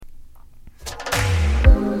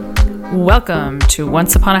Welcome to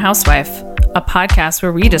Once Upon a Housewife, a podcast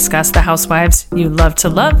where we discuss the housewives you love to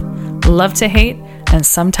love to hate, and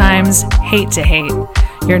sometimes hate to hate.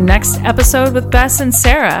 Your next episode with Bess and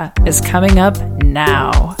Sarah is coming up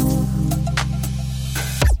now.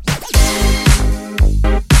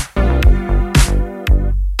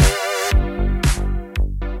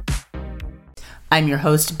 I'm your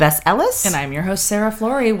host, Bess Ellis. And I'm your host, Sarah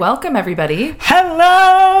Flory. Welcome, everybody.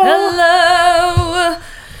 Hello! Hello!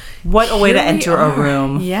 What a way to enter a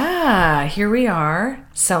room. Yeah, here we are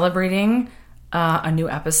celebrating a new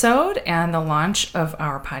episode and the launch of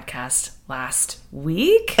our podcast last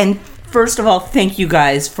week. And first of all, thank you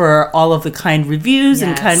guys for all of the kind reviews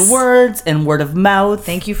and kind words and word of mouth.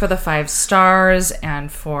 Thank you for the 5 stars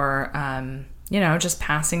and for, just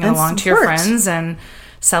passing it along to your friends and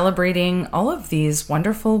celebrating all of these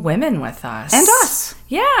wonderful women with us. And us.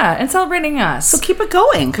 Yeah, and celebrating us. So keep it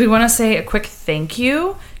going. We want to say a quick thank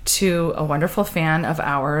you to a wonderful fan of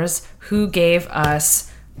ours who gave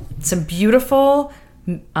us some beautiful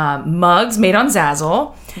mugs made on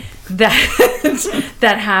Zazzle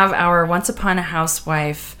that have our Once Upon a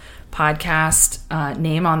Housewife podcast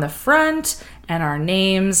name on the front and our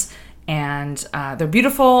names. And they're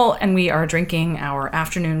beautiful, and we are drinking our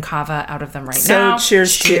afternoon kava out of them right now. So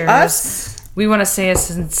cheers to us. We want to say a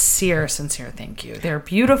sincere thank you. They're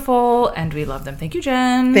beautiful, and we love them. Thank you,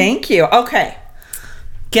 Jen. Thank you. Okay.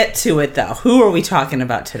 Get to it, though. Who are we talking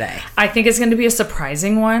about today? I think it's going to be a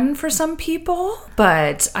surprising one for some people,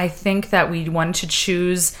 but I think that we wanted to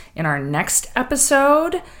choose in our next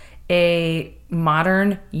episode a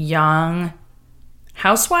modern, young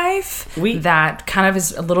housewife that kind of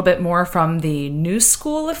is a little bit more from the new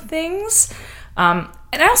school of things. And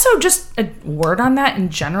also just a word on that in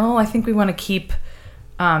general. I think we want to keep...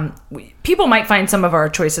 people might find some of our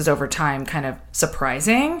choices over time kind of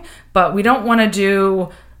surprising, but we don't want to do,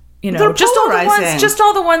 just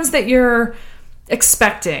all the ones that you're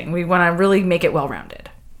expecting. We want to really make it well-rounded.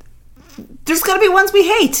 There's going to be ones we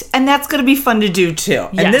hate, and that's going to be fun to do, too.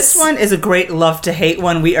 Yes. And this one is a great love-to-hate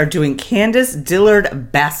one. We are doing Candiace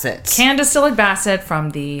Dillard Bassett. Candiace Dillard Bassett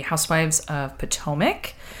from the Housewives of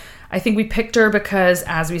Potomac. I think we picked her because,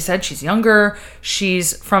 as we said, she's younger.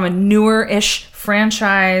 She's from a newer-ish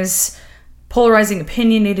franchise, polarizing,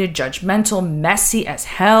 opinionated, judgmental, messy as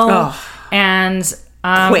hell. Oh, and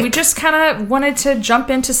we just kind of wanted to jump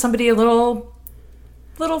into somebody a little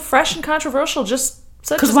fresh and controversial, just...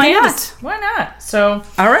 Because why not? Why not? So,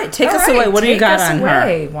 all right, take us away. What do you got on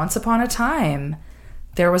her? Once upon a time,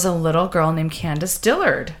 there was a little girl named Candiace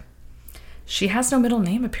Dillard. She has no middle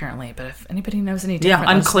name, apparently, but if anybody knows any different...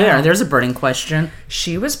 Yeah, unclear. There's a burning question.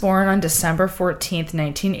 She was born on December 14th,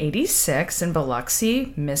 1986 in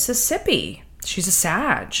Biloxi, Mississippi. She's a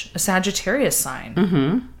Sagittarius sign.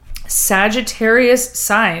 Mm-hmm. Sagittarius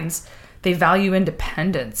signs, they value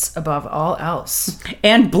independence above all else.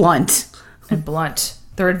 And blunt.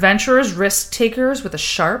 They're adventurers, risk takers with a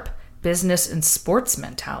sharp business and sports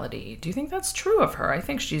mentality. Do you think that's true of her? I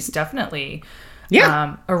think she's definitely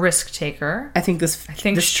a risk taker. I think this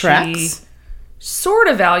tracks. She sort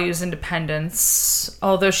of values independence,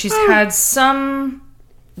 although she's had some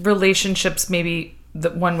relationships, maybe the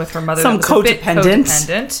one with her mother that was a bit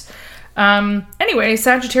codependent. Anyway,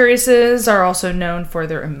 Sagittariuses are also known for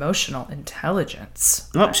their emotional intelligence.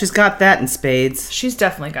 Oh, she's got that in spades. She's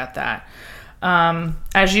definitely got that.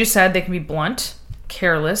 As you said, they can be blunt,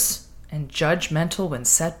 careless, and judgmental when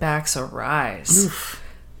setbacks arise. Oof.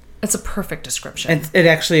 It's a perfect description.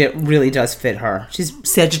 It really does fit her. She's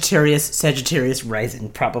Sagittarius rising,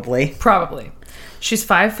 probably. She's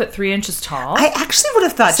 5'3" tall. I actually would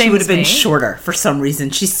have thought she would have been shorter for some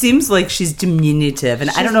reason. She seems like she's diminutive,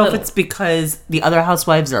 and I don't know if it's because the other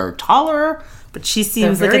housewives are taller, but she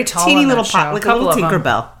seems like a teeny little pot, like a little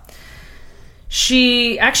Tinkerbell.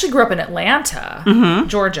 She actually grew up in Atlanta,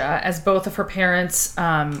 Georgia, as both of her parents,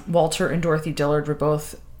 Walter and Dorothy Dillard, were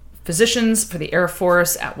both physicians for the Air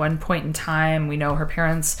Force at one point in time. We know her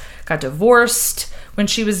parents got divorced when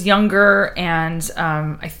she was younger, and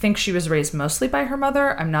I think she was raised mostly by her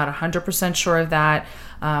mother. I'm not 100% sure of that.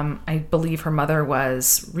 I believe her mother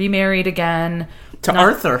was remarried again. To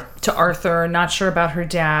Arthur. Not sure about her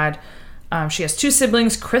dad. She has 2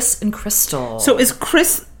 siblings, Chris and Crystal. So is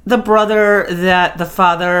Chris the brother that the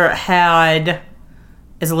father had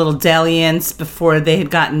as a little dalliance before they had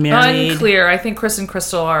gotten married? Unclear. I think Chris and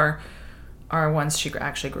Crystal are ones she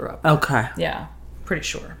actually grew up with. Okay. Yeah, pretty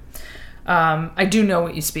sure. I do know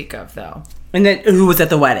what you speak of, though. And then who was at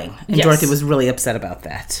the wedding. And yes. Dorothy was really upset about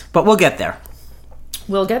that. But we'll get there.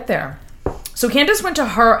 So Candiace went to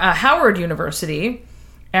Howard University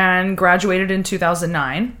and graduated in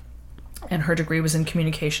 2009. and her degree was in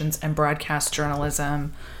communications and broadcast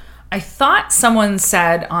journalism. I thought someone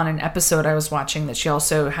said on an episode I was watching that she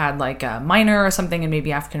also had like a minor or something in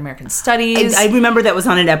maybe African American studies. I remember that was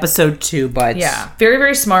on an episode too, but... Yeah, very,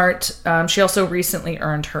 very smart. She also recently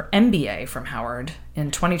earned her MBA from Howard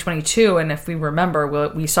in 2022, and if we remember,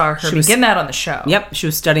 we saw her begin that on the show. Yep, she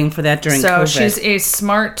was studying for that during COVID. So she's a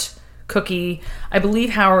smart cookie. I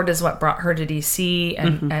believe Howard is what brought her to D.C.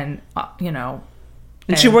 and you know...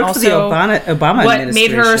 And she worked for the Obama administration. What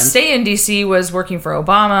made her stay in D.C. was working for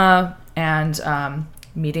Obama and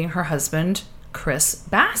meeting her husband, Chris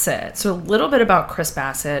Bassett. So a little bit about Chris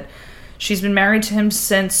Bassett. She's been married to him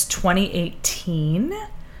since 2018.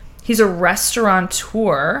 He's a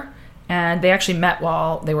restaurateur, and they actually met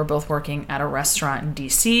while they were both working at a restaurant in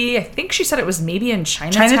D.C. I think she said it was maybe in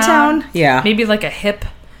Chinatown? Yeah. Maybe like a hip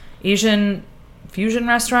Asian fusion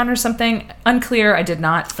restaurant or something. Unclear. I did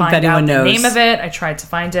not find out the name of it. I tried to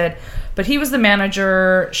find it. But he was the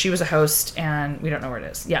manager. She was a host. And we don't know where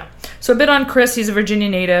it is. Yeah. So a bit on Chris. He's a Virginia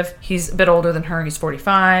native. He's a bit older than her. He's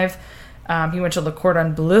 45. He went to Le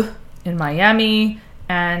Cordon Bleu in Miami.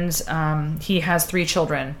 And he has 3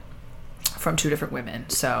 children from 2 different women.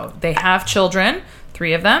 So they have children.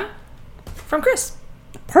 3 of them from Chris.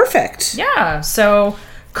 Perfect. Yeah. So...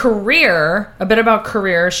 Career, a bit about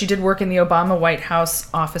career. She did work in the Obama White House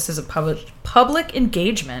offices of public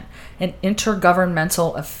engagement and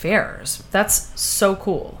intergovernmental affairs. That's so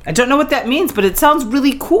cool. I don't know what that means, but it sounds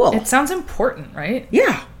really cool. It sounds important, right?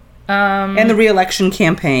 Yeah. And the re-election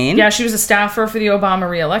campaign. Yeah, she was a staffer for the Obama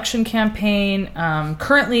re-election campaign.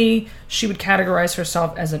 Currently, she would categorize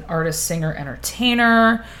herself as an artist, singer,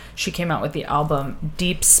 entertainer. She came out with the album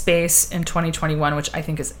Deep Space in 2021, which I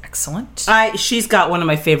think is excellent. She's got one of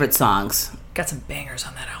my favorite songs. Got some bangers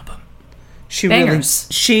on that album. She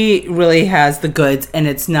really has the goods, and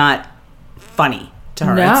it's not funny to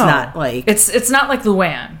her. No. It's not like... It's not like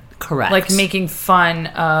Luann. Correct. Like making fun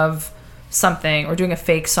of something or doing a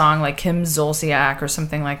fake song like Kim Zolciak or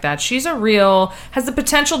something like that. She's has the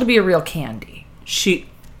potential to be a real Candy.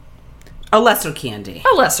 A lesser Candy.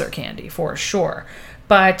 A lesser Candy, for sure.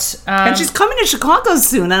 But and she's coming to Chicago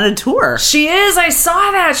soon on a tour. She is. I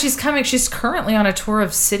saw that. She's coming. She's currently on a tour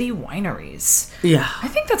of city wineries. Yeah. I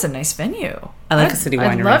think that's a nice venue. I like a city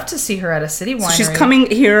winery. I'd love to see her at a city winery. So she's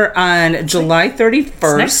coming here on July 31st.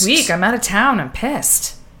 It's next week. I'm out of town. I'm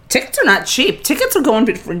pissed. Tickets are not cheap. Tickets are going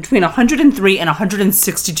between $103 and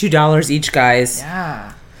 $162 each, guys.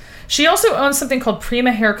 Yeah. She also owns something called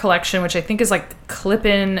Prima Hair Collection, which I think is like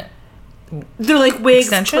clip-in... They're like wigs.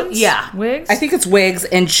 Extensions? Yeah. Wigs? I think it's wigs,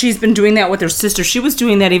 and she's been doing that with her sister. She was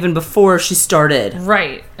doing that even before she started.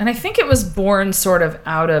 Right. And I think it was born sort of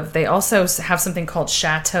out of... They also have something called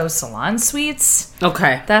Chateau Salon Suites.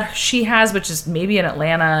 Okay. That she has, which is maybe in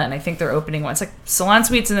Atlanta, and I think they're opening one. It's like salon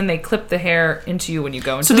suites, and then they clip the hair into you when you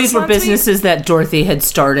go into the salon. So these were businesses that Dorothy had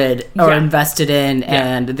started or invested in,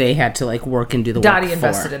 and they had to like work and do the work Dottie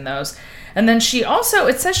invested in those. And then she also,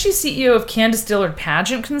 it says she's CEO of Candiace Dillard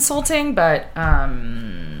Pageant Consulting, but...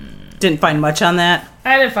 Didn't find much on that?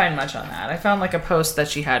 I didn't find much on that. I found like a post that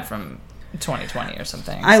she had from 2020 or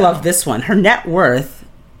something. I love this one. Her net worth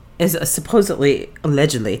is allegedly,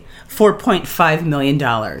 $4.5 million.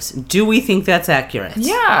 Do we think that's accurate?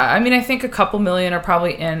 Yeah. I mean, I think a couple million are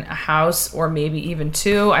probably in a house or maybe even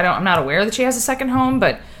 2. I'm not aware that she has a second home,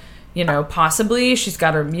 but... You know, possibly she's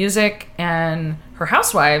got her music and her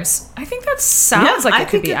housewives. I think that sounds like it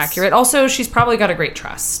could be accurate. Also, she's probably got a great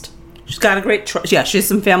trust. She's got a great trust. Yeah, she has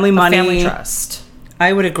some family money. Family trust.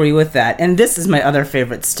 I would agree with that. And this is my other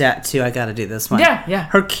favorite stat, too. I got to do this one. Yeah, yeah.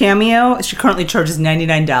 Her Cameo, she currently charges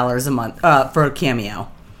 $99 a month for a Cameo.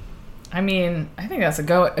 I mean, I think that's a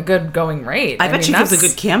good going rate. I bet she gives a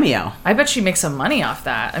good cameo. I bet she makes some money off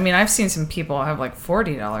that. I mean, I've seen some people have like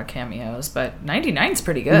 $40 cameos, but $99's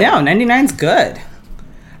pretty good. No, $99's good.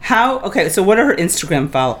 Okay, so what are her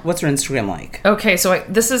Instagram what's her Instagram like? Okay, so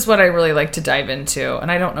this is what I really like to dive into,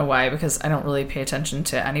 and I don't know why, because I don't really pay attention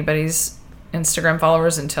to anybody's Instagram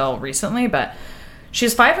followers until recently, but she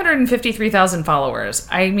has 553,000 followers.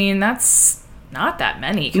 I mean, that's not that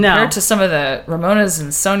many compared to some of the Ramonas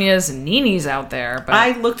and Sonias and Ninis out there. But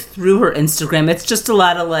I looked through her Instagram. It's just a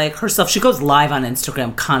lot of like herself. She goes live on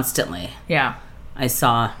Instagram constantly. Yeah. I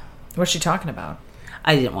saw. What's she talking about?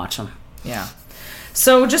 I didn't watch them. Yeah.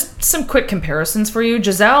 So just some quick comparisons for you.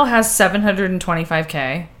 Giselle has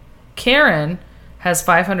 725K. Karen has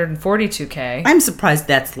 542K. I'm surprised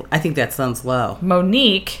I think that sounds low.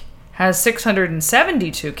 Monique has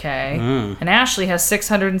 672K, and Ashley has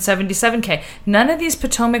 677K. None of these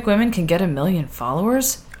Potomac women can get 1 million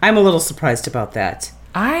followers? I'm a little surprised about that.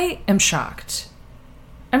 I am shocked.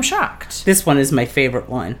 I'm shocked. This one is my favorite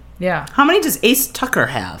one. Yeah. How many does Ace Tucker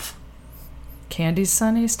have? Candy's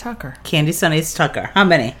son, Ace Tucker. Candy's son, Ace Tucker. How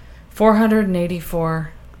many?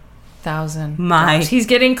 484,000. My He's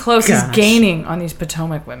getting close. gosh. He's gaining on these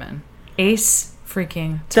Potomac women. Ace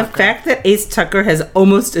freaking Tucker. The fact that Ace Tucker has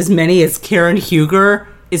almost as many as Karen Huger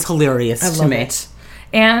is hilarious to me. It.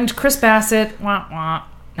 And Chris Bassett,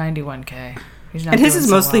 91K. He's not and his doing is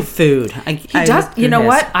so mostly well. food. He does. You know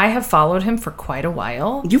what? I have followed him for quite a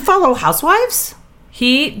while. You follow housewives?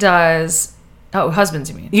 He does. Oh, husbands,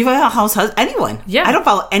 you mean? You follow anyone? Yeah. I don't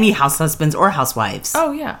follow any house husbands or housewives.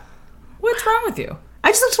 Oh, yeah. What's wrong with you?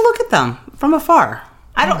 I just like to look at them from afar.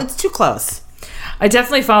 I don't. It's too close. I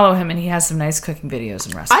definitely follow him, and he has some nice cooking videos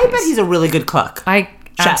and recipes. I bet he's a really good cook.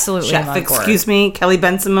 Absolutely chef. am on board. Excuse me, Kelly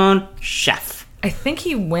Ben Simone, chef. I think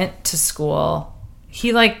he went to school.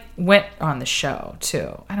 He went on the show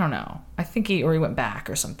too. I don't know. I think he went back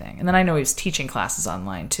or something. And then I know he was teaching classes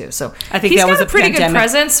online too. So I think he's that got was a pretty pandemic. good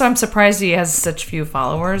presence. So I'm surprised he has such few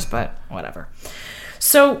followers. But whatever.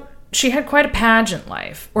 So she had quite a pageant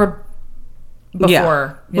life, or before.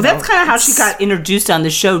 Yeah. Well, that's kind of how she got introduced on the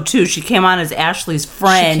show too. She came on as Ashley's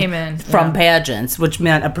friend. She came in from Pageants, which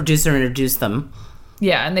meant a producer introduced them.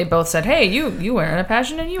 Yeah, and they both said, "Hey, you were in a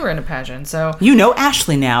pageant, and you were in a pageant." So you know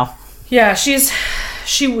Ashley now. Yeah, she's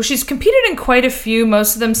competed in quite a few.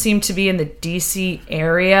 Most of them seem to be in the DC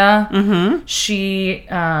area. Mm-hmm. She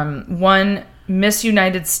won Miss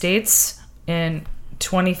United States in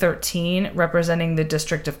 2013, representing the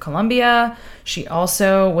District of Columbia. She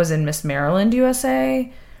also was in Miss Maryland,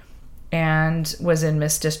 USA, and was in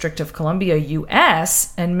Miss District of Columbia,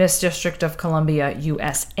 US, and Miss District of Columbia,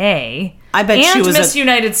 USA. I bet she was Miss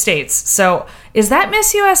United States. So is that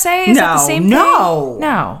Miss USA? Is that the same thing?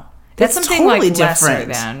 No. That's something totally lesser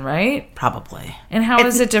different. Then, right? Probably. And how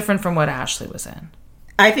is it different from what Ashley was in?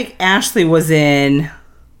 I think Ashley was in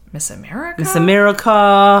Miss America? Miss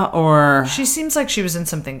America, or... She seems like she was in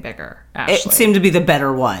something bigger, Ashley. It seemed to be the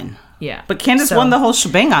better one. Yeah. But Candiace won the whole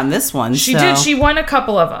shebang on this one. She did. She won a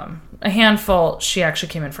couple of them. A handful. She actually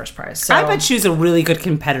came in first prize. So. I bet she was a really good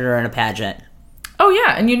competitor in a pageant. Oh,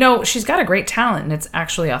 yeah. And she's got a great talent, and it's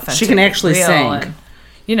actually authentic. She can actually sing.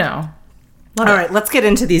 And, all right, let's get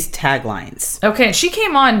into these taglines. Okay, she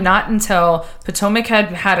came on not until Potomac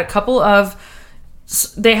had a couple of...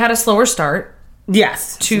 They had a slower start.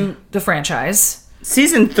 Yes. To the franchise.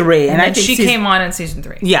 Season 3. And I think she came on in season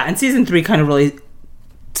 3. Yeah, and season 3 kind of really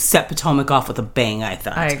set Potomac off with a bang, I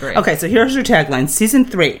thought. I agree. Okay, so here's your tagline. Season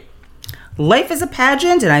 3. Life is a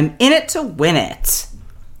pageant, and I'm in it to win it.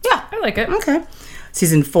 Yeah. I like it. Okay.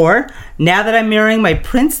 Season 4. Now that I'm marrying my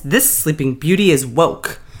prince, this sleeping beauty is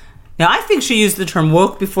woke. Now, I think she used the term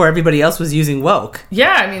woke before everybody else was using woke.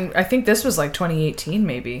 Yeah, I mean, I think this was 2018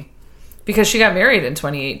 maybe. Because she got married in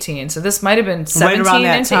 2018. So this might have been 17 right around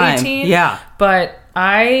that into time. 18. Yeah. But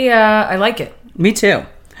I like it. Me too.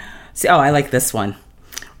 See, I like this one.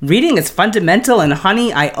 Reading is fundamental, and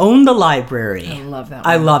honey, I own the library. I love that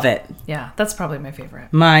one. I love it. Yeah, that's probably my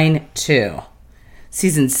favorite. Mine too.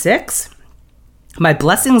 Season 6. My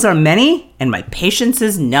blessings are many, and my patience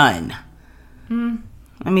is none.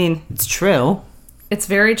 I mean, it's true. It's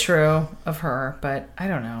very true of her, but I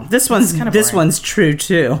don't know. This one's true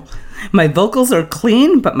too. My vocals are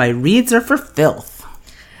clean, but my reeds are for filth.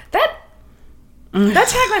 That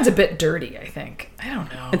tagline's a bit dirty, I think. I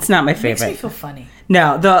don't know. It's not my favorite. It makes me feel funny.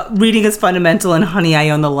 No, the reading is fundamental, and honey, I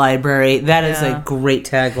own the library. That is a great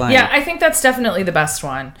tagline. Yeah, I think that's definitely the best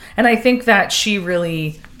one. And I think that she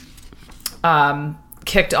really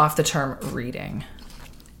kicked off the term reading.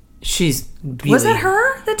 She's really... Was it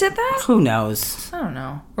her that did that? Who knows? I don't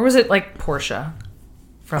know. Or was it Portia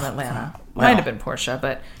from Atlanta? Well. Might have been Portia,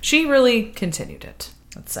 but she really continued it,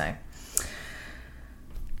 let's say.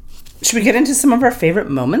 Should we get into some of our favorite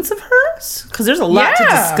moments of hers? Because there's a lot to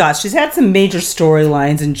discuss. She's had some major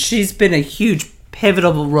storylines, and she's been a huge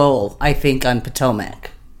pivotal role, I think, on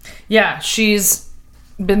Potomac. Yeah, she's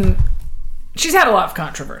had a lot of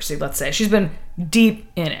controversy, let's say. She's been deep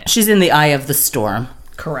in it. She's in the eye of the storm.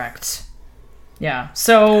 Correct. Yeah.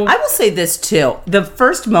 So I will say this too. The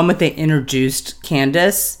first moment they introduced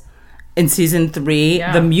Candiace in season 3,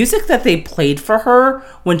 the music that they played for her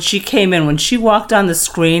when she came in, when she walked on the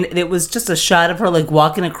screen, it was just a shot of her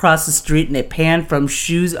walking across the street, and it panned from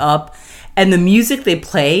shoes up, and the music they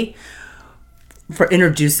play for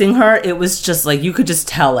introducing her, it was just you could just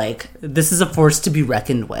tell this is a force to be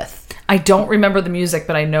reckoned with. I don't remember the music,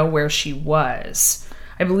 but I know where she was.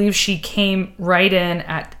 I believe she came right in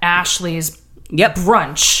at Ashley's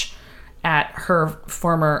brunch at her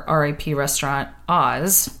former RIP restaurant,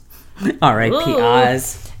 Oz. R.I.P.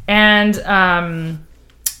 Oz. And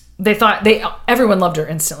everyone loved her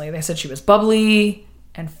instantly. They said she was bubbly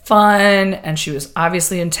and fun, and she was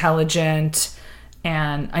obviously intelligent.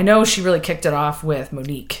 And I know she really kicked it off with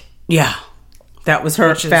Monique. Yeah. That was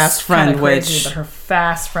her fast friend, but her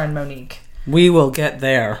fast friend Monique. We will get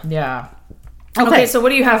there. Yeah. Okay, so what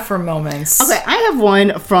do you have for moments? Okay, I have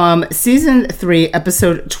one from season 3,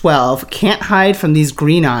 episode 12, Can't Hide from These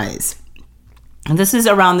Green Eyes. And this is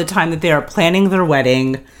around the time that they are planning their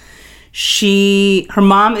wedding. Her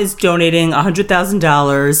mom is donating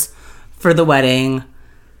 $100,000 for the wedding.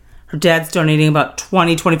 Her dad's donating about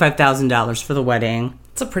 $25,000 for the wedding.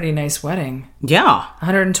 It's a pretty nice wedding. Yeah.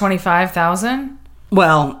 $125,000?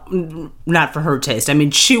 Well, not for her taste. I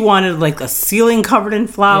mean, she wanted like a ceiling covered in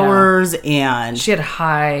flowers, and she had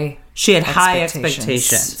high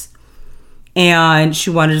expectations. And she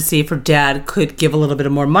wanted to see if her dad could give a little bit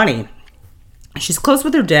of more money. She's close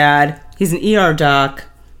with her dad. He's an ER doc.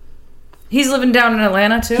 He's living down in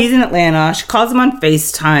Atlanta, too? He's in Atlanta. She calls him on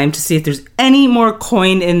FaceTime to see if there's any more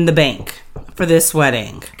coin in the bank for this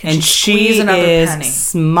wedding. And she is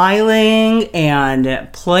smiling and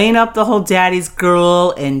playing up the whole daddy's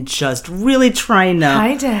girl and just really trying to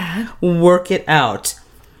Hi, Dad. Work it out.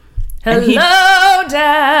 Hello,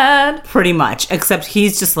 Dad. Pretty much. Except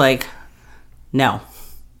he's just like, no.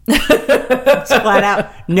 Flat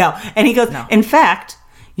out, no. And he goes, no. In fact,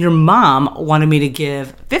 your mom wanted me to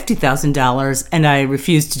give $50,000 and I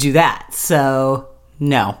refused to do that. So,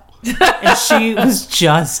 no. And she was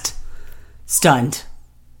just stunned.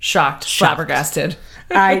 Shocked. Flabbergasted.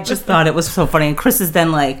 I just thought it was so funny. And Chris is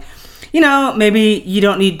then like, maybe you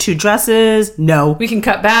don't need 2 dresses. No. We can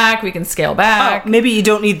cut back. We can scale back. Maybe you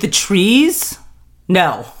don't need the trees.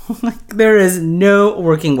 No. There is no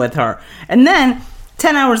working with her. And then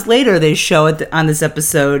 10 hours later, they show it on this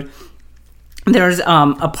episode. There's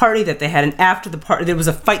a party that they had, and after the party, there was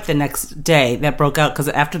a fight the next day that broke out because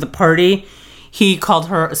after the party, he called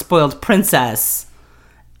her a spoiled princess,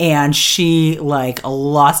 and she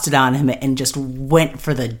lost it on him and just went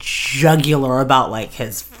for the jugular about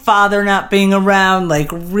his father not being around,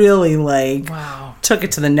 really wow, took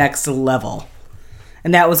it to the next level,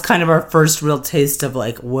 and that was kind of our first real taste of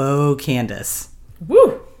whoa, Candiace.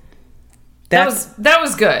 Woo. That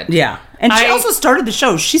was good. Yeah. And she also started the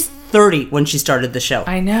show. She's 30 when she started the show.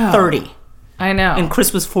 I know. 30. I know. And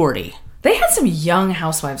Chris was 40. They had some young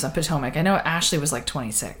housewives on Potomac. I know Ashley was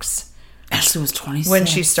 26. Ashley was 26. When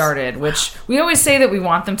she started, which we always say that we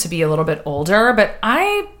want them to be a little bit older, but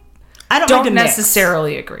I don't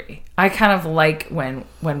necessarily agree. I kind of like when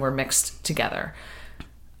we're mixed together.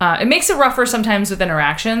 It makes it rougher sometimes with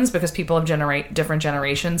interactions because people of different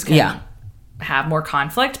generations can have more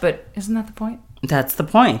conflict, but isn't that the point? That's the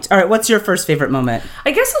point. All right, what's your first favorite moment?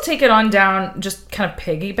 I guess I'll take it on down, just kind of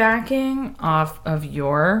piggybacking off of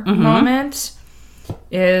your moment,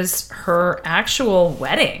 is her actual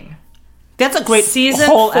wedding. That's a great Season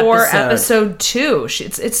whole 4, episode. episode 2.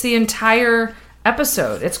 It's the entire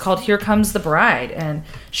episode. It's called Here Comes the Bride, and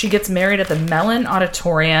she gets married at the Mellon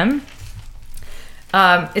Auditorium.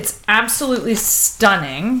 It's absolutely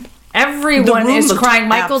stunning. Everyone is crying.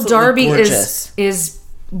 Michael Darby is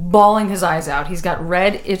bawling his eyes out. He's got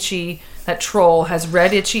that troll has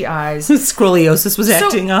red itchy eyes. Scoliosis was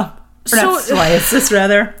acting up. Not psoriasis,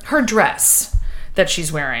 rather. Her dress that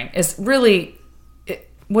she's wearing is really...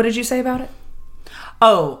 What did you say about it?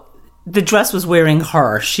 Oh, the dress was wearing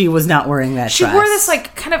her. She was not wearing that dress. She wore this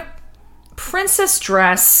kind of princess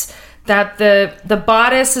dress that the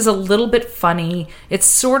bodice is a little bit funny. It's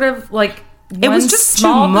sort of it was just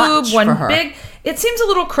small too much boob, one for her. Big. It seems a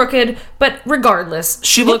little crooked, but regardless,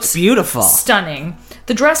 she looks beautiful, stunning.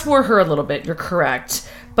 The dress wore her a little bit. You're correct.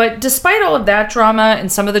 But despite all of that drama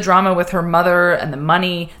and some of the drama with her mother and the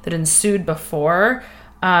money that ensued before,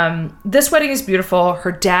 this wedding is beautiful.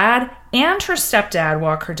 Her dad and her stepdad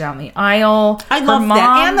walk her down the aisle. I love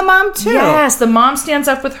that, and the mom too. Yes, the mom stands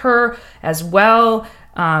up with her as well.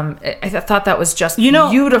 I thought that was just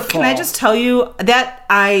beautiful. Can I just tell you that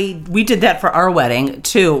we did that for our wedding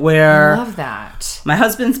too, where I love that. My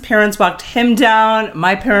husband's parents walked him down.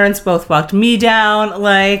 My parents both walked me down. I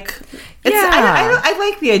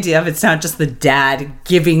like the idea of it's not just the dad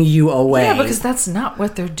giving you away. Yeah, because that's not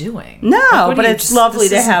what they're doing. No, but it's lovely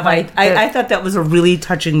to have. I thought that was a really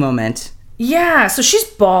touching moment. Yeah, so she's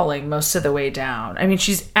bawling most of the way down. I mean,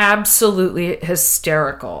 she's absolutely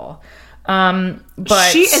hysterical.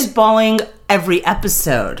 But she is bawling every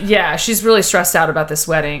episode. Yeah, she's really stressed out about this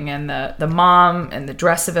wedding and the mom and the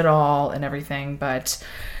dress of it all and everything. But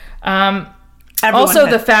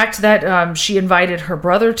the fact that she invited her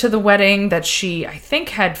brother to the wedding that she, I think,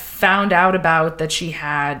 had found out about that she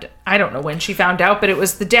had. I don't know when she found out, but it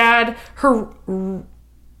was the dad, her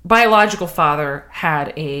biological father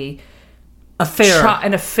had an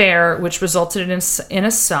affair, which resulted in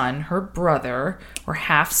a son, her brother, or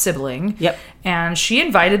half-sibling. Yep. And she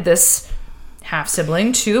invited this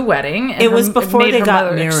half-sibling to the wedding. And it was before they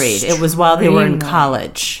got married. It was while they were in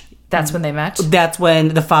college. That's when they met? That's when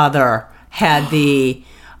the father had the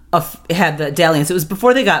dalliance. It was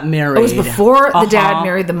before they got married. It was before the dad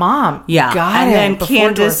married the mom. Yeah. And then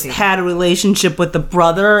Candiace had a relationship with the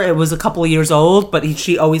brother. It was a couple of years old, but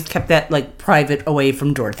she always kept that like private away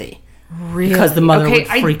from Dorothy. Really? Because the mother would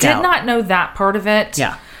freak out. I did not know that part of it.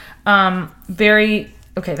 Yeah.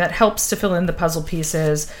 That helps to fill in the puzzle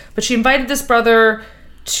pieces. But she invited this brother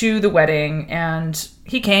to the wedding, and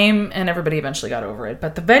he came, and everybody eventually got over it.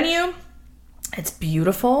 But the venue, it's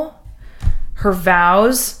beautiful. Her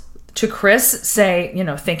vows to Chris say,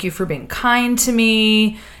 thank you for being kind to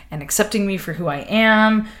me and accepting me for who I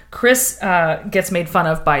am. Chris gets made fun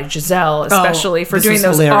of by Giselle, especially for doing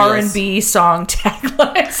those hilarious R&B song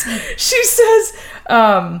taglines. She says,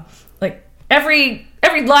 every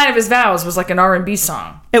line of his vows was like an R&B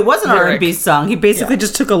song. It was an R&B song. He basically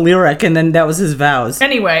just took a lyric and then that was his vows.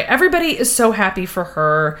 Anyway, everybody is so happy for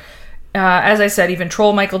her. As I said, even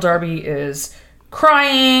Troll Michael Darby is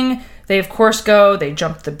crying. They, of course, they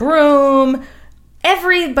jump the broom.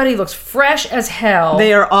 Everybody looks fresh as hell.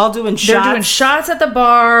 They are all doing shots. They're doing shots at the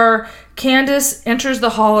bar. Candiace enters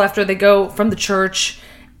the hall after they go from the church,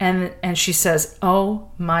 and she says,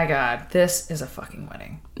 "Oh my God, this is a fucking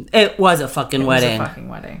wedding." It was a fucking wedding. It was a fucking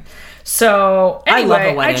wedding. So anyway, I love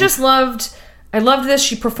a wedding. I loved this.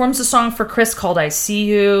 She performs a song for Chris called "I See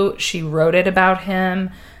You." She wrote it about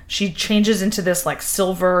him. She changes into this like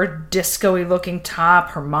silver disco-y looking top.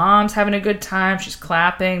 Her mom's having a good time. She's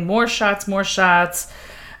clapping. More shots.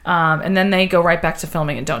 And then they go right back to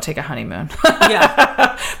filming and don't take a honeymoon.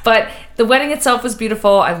 Yeah. But the wedding itself was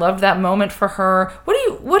beautiful. I loved that moment for her. What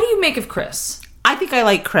do you make of Chris? I think I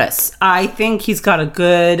like Chris. I think he's got a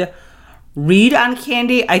good read on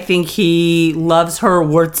Candy. I think he loves her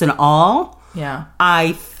warts and all. Yeah.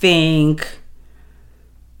 I think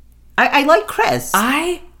I like Chris.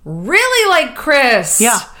 I really like Chris.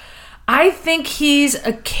 Yeah. I think he's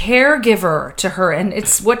a caregiver to her, and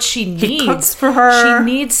it's what she needs. He cooks for her. She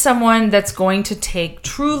needs someone that's going to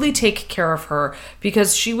truly take care of her,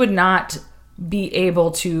 because she would not be able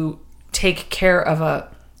to take care of a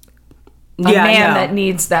man that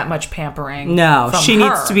needs that much pampering. No, she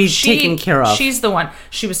needs to be taken care of. She's the one.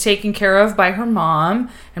 She was taken care of by her mom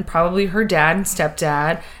and probably her dad and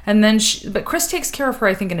stepdad. And then but Chris takes care of her,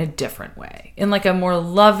 I think, in a different way. In like a more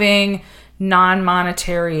loving,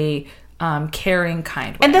 non-monetary, caring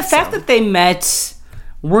kind way. And the fact that they met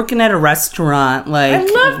working at a restaurant, like... I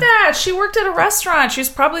love that. She worked at a restaurant. She's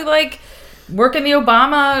probably like working the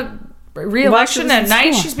Obama re-election at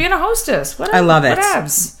night. She's being a hostess. I love it.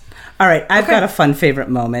 Whatevs. All right, I've got a fun favorite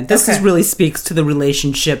moment. This really speaks to the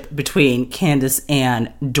relationship between Candiace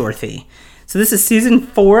and Dorothy. So this is season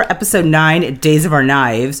 4, episode 9, Days of Our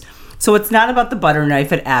Knives. So it's not about the butter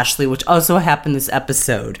knife at Ashley, which also happened this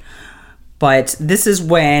episode. But this is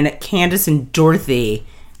when Candiace and Dorothy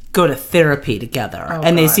go to therapy together.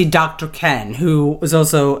 And they see Dr. Ken, who was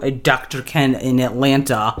also a Dr. Ken in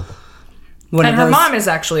Atlanta. And her mom is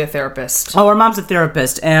actually a therapist. Oh, her mom's a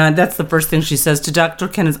therapist. And that's the first thing she says to Dr.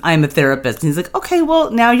 Ken is, "I'm a therapist." And he's like, "Okay,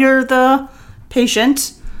 well, now you're the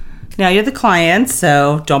patient. Now you're the client,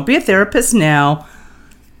 so don't be a therapist now."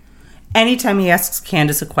 Anytime he asks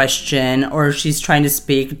Candiace a question or she's trying to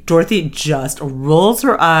speak, Dorothy just rolls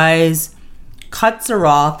her eyes, cuts her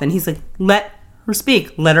off, and he's like, "Let her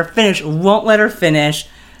speak. Let her finish." Won't let her finish.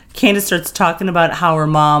 Candiace starts talking about how her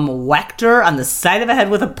mom whacked her on the side of the head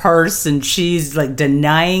with a purse, and she's like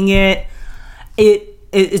denying it.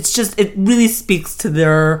 It's just, it really speaks to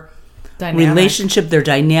their relationship, their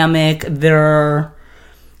dynamic, and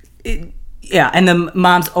the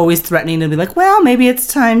mom's always threatening to be like, "Well, maybe it's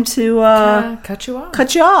time to cut you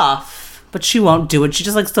off. But she won't do it. She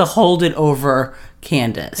just likes to hold it over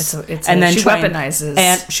Candiace. She weaponizes.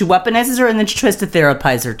 And she weaponizes her, and then she tries to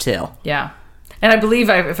therapize her too. Yeah. And I believe,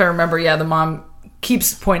 if I remember, the mom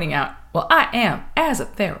keeps pointing out, "Well, I am as a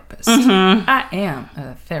therapist. Mm-hmm. I am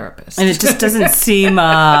a therapist." And it just doesn't seem,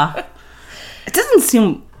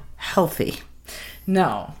 healthy.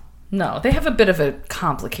 No, they have a bit of a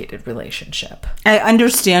complicated relationship. I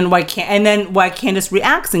understand why Candiace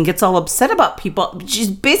reacts and gets all upset about people. She's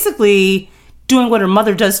basically doing what her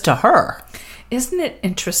mother does to her. Isn't it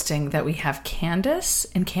interesting that we have Candiace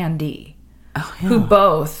and Candy, who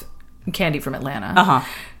both... Candy from Atlanta,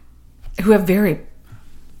 who have very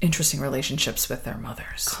interesting relationships with their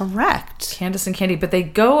mothers. Correct. Candiace and Candy, but they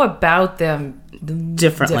go about them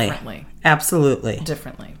differently. Absolutely.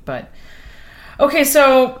 Differently. But okay,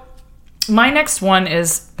 so my next one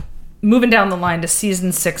is moving down the line to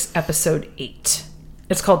season 6, episode 8.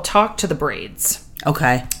 It's called Talk to the Braids.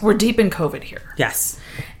 Okay. We're deep in COVID here. Yes.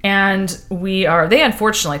 And they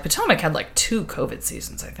unfortunately, Potomac had like 2 COVID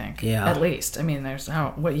seasons, I think. Yeah. At least. I mean,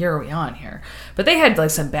 what year are we on here? But they had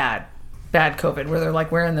like some bad COVID where they're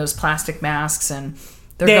like wearing those plastic masks and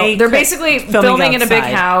they're basically filming in a big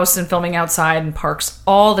house and filming outside in parks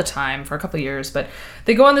all the time for a couple of years. But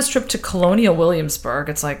they go on this trip to Colonial Williamsburg.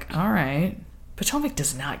 It's like, all right. Potomac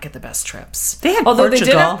does not get the best trips. They had Portugal. They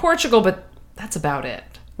did have Portugal, but that's about it.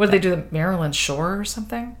 What did they do? The Maryland Shore or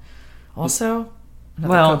something? Also?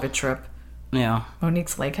 Another COVID trip. Yeah.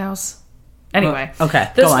 Monique's Lake House? Anyway.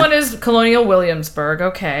 Okay. This one is Colonial Williamsburg.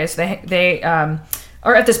 Okay. So they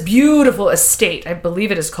are at this beautiful estate. I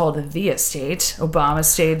believe it is called The Estate. Obama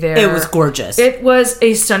stayed there. It was gorgeous. It was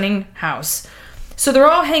a stunning house. So they're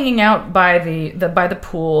all hanging out by the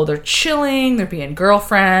pool. They're chilling. They're being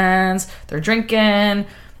girlfriends. They're drinking.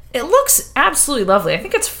 It looks absolutely lovely. I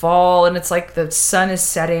think it's fall and it's like the sun is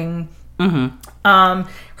setting. Mm-hmm.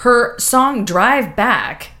 Her song Drive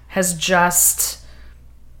Back has just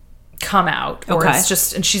come out. Or it's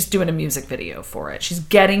just, and she's doing a music video for it. She's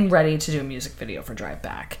getting ready to do a music video for Drive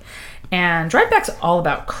Back. And Drive Back's all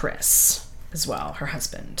about Chris as well, her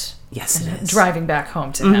husband. Yes, it is. Driving back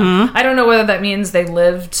home to him. I don't know whether that means they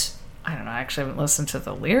lived, I don't know, I actually haven't listened to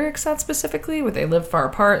the lyrics that specifically, where they lived far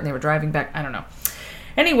apart and they were driving back. I don't know.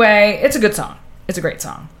 Anyway, it's a good song. It's a great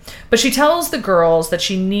song. But she tells the girls that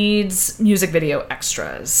she needs music video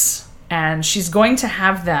extras. And she's going to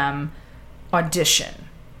have them audition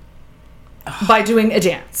by doing a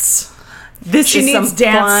dance. She needs some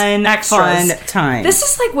dance extras. Fun time. This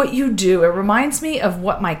is like what you do. It reminds me of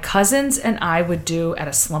what my cousins and I would do at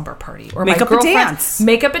a slumber party. Or make up a dance.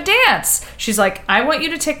 Make up a dance. She's like, I want you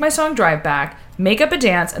to take my song Drive Back, make up a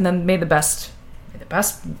dance, and then may the best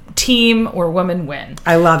team or woman win.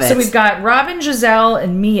 I love it. So we've got Robin, Giselle,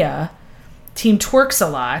 and Mia. Team Twerks a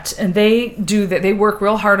lot, and they work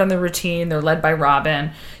real hard on the routine. They're led by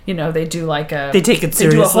Robin. You know, they do like they take it seriously.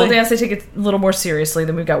 They do a whole dance. They take it a little more seriously.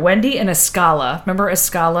 Then we've got Wendy and Escala. Remember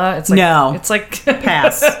Escala? It's like, no. It's like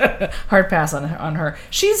pass. Hard pass on her.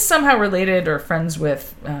 She's somehow related or friends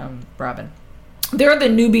with Robin. They're the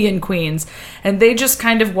Nubian queens, and they just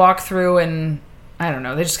kind of walk through and I don't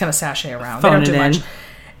know. They just kind of sashay around. They don't do much.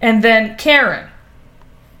 And then Karen.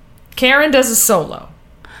 Karen does a solo.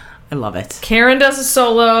 I love it. Karen does a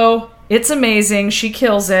solo. It's amazing. She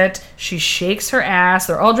kills it. She shakes her ass.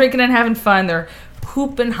 They're all drinking and having fun. They're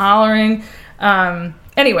hooping, hollering.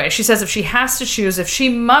 Anyway, she says if she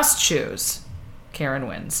must choose, Karen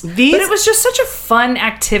wins. But it was just such a fun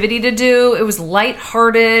activity to do. It was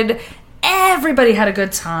lighthearted. Everybody had a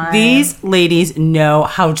good time. These ladies know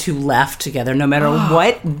how to laugh together no matter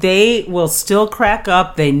what. They will still crack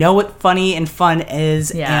up. They know what funny and fun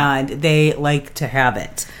is, and they like to have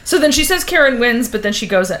it. So then she says Karen wins, but then she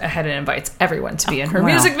goes ahead and invites everyone to be in her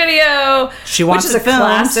music video. She wants which is a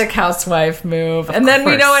classic housewife move. And then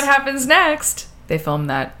we know what happens next. They film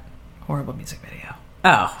that horrible music video.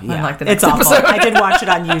 Oh, yeah. Unlike the next it's awful. episode. I did watch it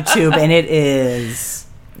on YouTube, and it is...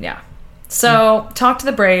 Yeah. So, Talk to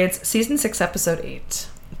the Braids, Season 6, Episode 8.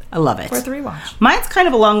 I love it. Worth a rewatch. Mine's kind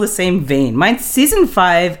of along the same vein. Mine's Season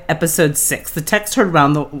 5, Episode 6, The Text Heard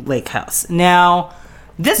Around the Lake House. Now,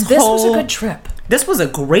 this was a good trip. This was a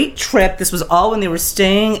great trip. This was all when they were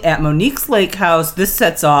staying at Monique's Lake House. This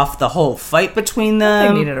sets off the whole fight between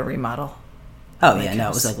them. They needed a remodel. Oh, yeah, no,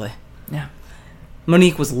 it was ugly. Yeah.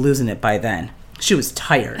 Monique was losing it by then. She was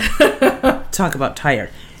tired. Talk about tired.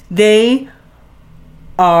 They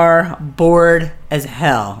are bored as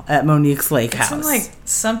hell at Monique's Lake House. It's in like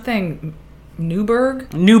something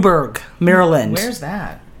Newburgh, Maryland. Where's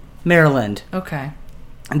that? Maryland. Okay.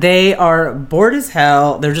 They are bored as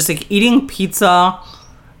hell. They're just like eating pizza,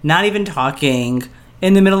 not even talking,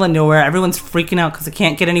 in the middle of nowhere. Everyone's freaking out because they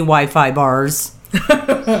can't get any Wi-Fi bars.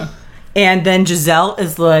 And then Giselle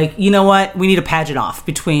is like, you know what? We need a pageant off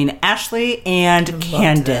between Ashley and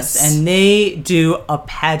Candiace. And they do a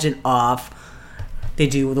pageant off. They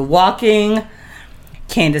do the walking.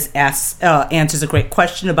 Candiace answers a great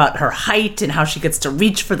question about her height and how she gets to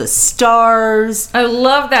reach for the stars. I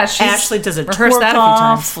love that. Ashley does a twerk that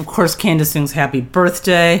off. Of course, Candiace sings happy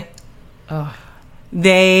birthday. Oh.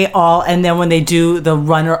 And then when they do the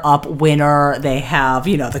runner-up winner, they have,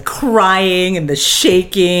 the crying and the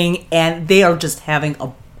shaking, and they are just having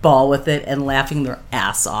ball with it and laughing their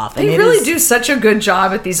ass off. They really do such a good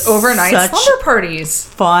job at these overnight slumber parties.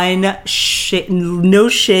 Fun, no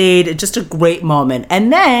shade, just a great moment.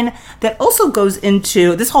 And then that also goes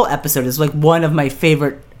into, this whole episode is like one of my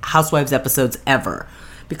favorite Housewives episodes ever.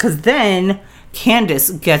 Because then Candiace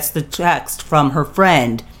gets the text from her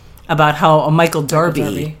friend about how Michael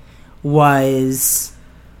Darby was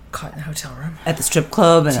caught in the hotel room. At the strip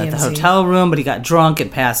club and at the hotel room, but he got drunk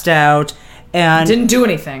and passed out. And didn't do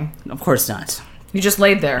anything. Of course not. He just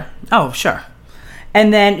laid there. Oh, sure.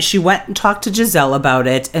 And then she went and talked to Giselle about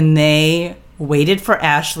it, and they waited for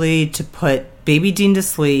Ashley to put Baby Dean to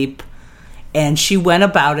sleep, and she went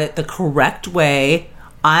about it the correct way,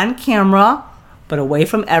 on camera, but away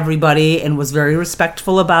from everybody, and was very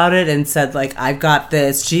respectful about it and said, like, I've got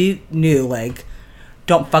this. She knew, like,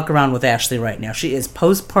 don't fuck around with Ashley right now. She is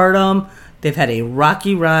postpartum. They've had a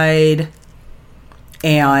rocky ride.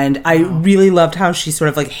 And I really loved how she sort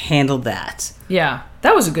of like handled that. Yeah,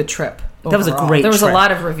 that was a good trip. Overall. That was a great There was trip. a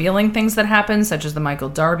lot of revealing things that happened, such as the Michael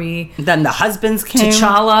Darby. Then the husbands came.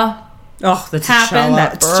 T'Challa. Oh, the happened. T'Challa.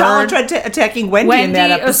 That bird. T'Challa tried attacking Wendy in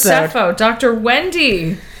that episode. Osefo, Dr.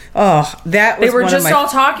 Wendy. Oh, that was They were just all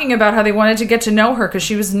talking about how they wanted to get to know her because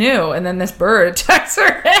she was new, and then this bird attacks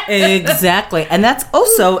her. Exactly. And that's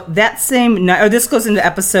also that same night, or this goes into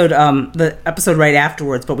episode, the episode right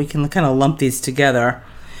afterwards, but we can kind of lump these together,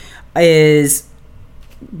 is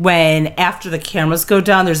when after the cameras go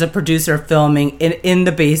down, there's a producer filming in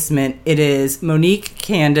the basement. It is Monique,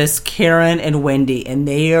 Candiace, Karen, and Wendy, and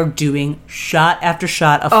they are doing shot after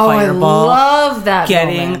shot of Fireball. I love that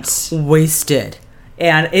getting moment. Wasted.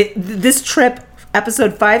 And this trip,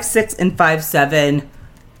 episode 5, 6, and 5, 7,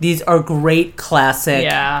 these are great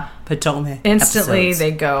classic Potomac Instantly episodes. They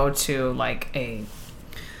go to like a,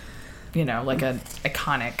 like an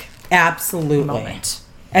iconic moment.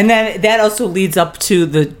 And then that also leads up to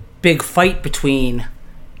the big fight between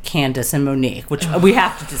Candiace and Monique, which we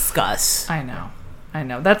have to discuss. I know.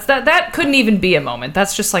 That couldn't even be a moment.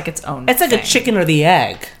 That's just like its own It's like a chicken or the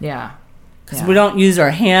egg. Yeah. Because we don't use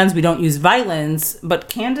our hands, we don't use violence, but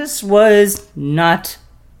Candiace was not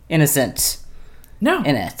innocent. No.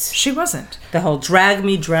 In it. She wasn't. The whole drag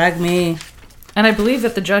me. And I believe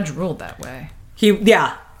that the judge ruled that way.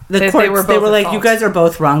 The courts, they were like, you guys are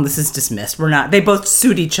both wrong, this is dismissed. We're not. They both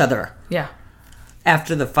sued each other. Yeah.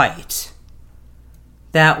 After the fight.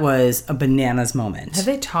 That was a bananas moment. Have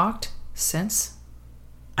they talked since?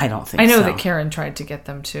 I don't think so. I know that Karen tried to get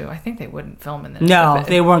them to. I think they wouldn't film in the No,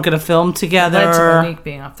 they weren't going to film together. It led to Monique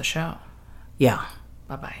being off the show. Yeah.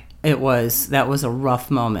 Bye-bye. That was a rough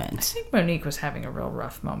moment. I think Monique was having a real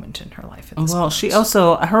rough moment in her life at this point. She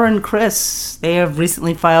also, her and Chris, they have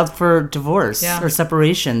recently filed for divorce or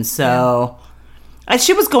separation. So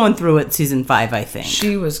she was going through it season 5, I think.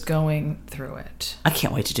 She was going through it. I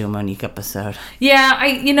can't wait to do a Monique episode. Yeah,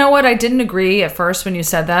 you know what? I didn't agree at first when you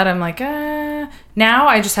said that. I'm like, now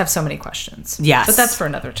I just have so many questions. Yes. But that's for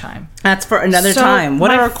another time. That's for another time.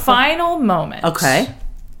 What our final moment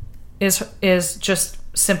is just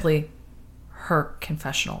simply her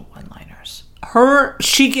confessional one-liners.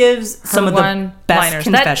 She gives some of the best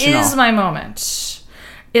confessional. That is my moment.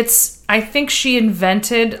 I think she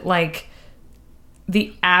invented like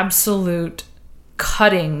the absolute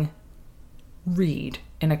cutting read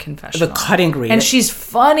in a confessional. The cutting read. And she's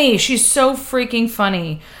funny. She's so freaking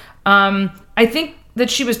funny. I think that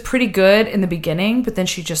she was pretty good in the beginning, but then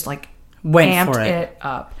she just like amped it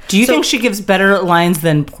up. Do you think she gives better lines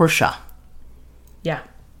than Portia? Yeah.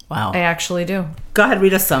 Wow. I actually do. Go ahead,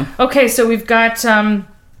 read us some. Okay, so we've got, I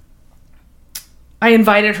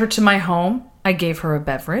invited her to my home. I gave her a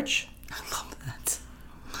beverage. I love that.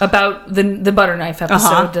 About the butter knife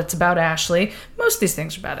episode that's about Ashley. Most of these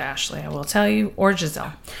things are about Ashley, I will tell you, or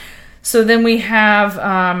Giselle. So then we have,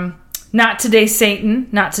 not today, Satan.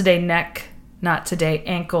 Not today, neck. Not today,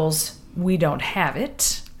 ankles. We don't have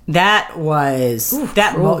it. That was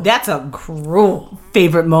cruel. That's a cruel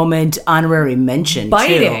favorite moment, honorary mention.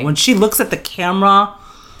 Biting. Too. When she looks at the camera,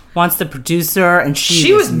 wants the producer, and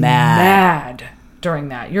she was mad during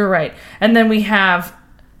that. You're right. And then we have,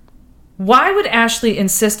 why would Ashley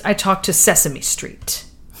insist I talk to Sesame Street?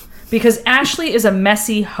 Because Ashley is a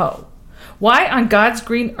messy hoe. Why on God's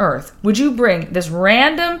green earth would you bring this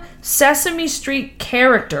random Sesame Street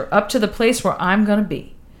character up to the place where I'm going to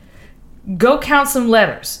be? Go count some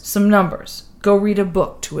letters, some numbers. Go read a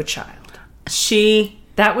book to a child.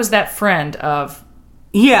 That was that friend of...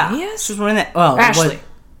 Yeah. Yes? She was running that... Well, Ashley.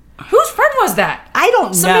 Whose friend was that? I don't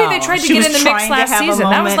know. Somebody they tried to get in the mix last season.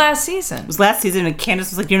 That was last season. It was last season, and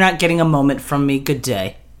Candiace was like, you're not getting a moment from me. Good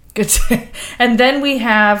day. Good day. And then we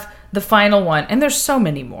have the final one. And there's so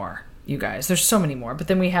many more. you guys. There's so many more. But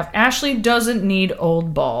then we have Ashley doesn't need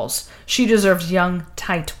old balls. She deserves young,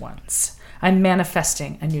 tight ones. I'm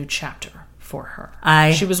manifesting a new chapter for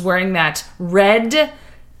her. She was wearing that red,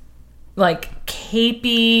 like,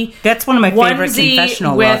 capey. That's one of my favorite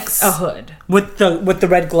confessional looks. With a hood. With the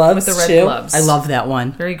red gloves, With the red gloves. I love that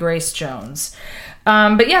one. Very Grace Jones.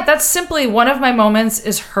 But yeah, that's simply one of my moments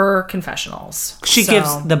is her confessionals. She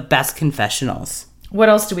gives the best confessionals. What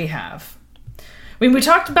else do we have? I mean, we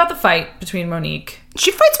talked about the fight between Monique.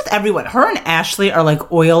 She fights with everyone. Her and Ashley are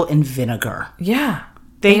like oil and vinegar. Yeah.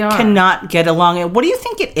 They cannot get along. And what do you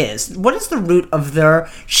think it is? What is the root of their...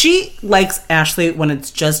 She likes Ashley when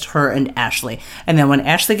it's just her and Ashley. And then when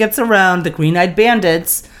Ashley gets around the Green-Eyed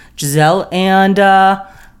Bandits, Giselle and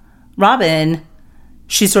Robin,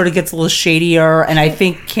 she sort of gets a little shadier. And I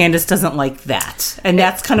think Candiace doesn't like that. And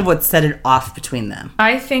that's kind of what set it off between them.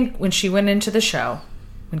 I think when Candiace went into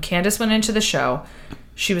the show,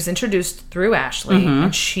 she was introduced through Ashley,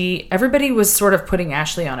 and everybody was sort of putting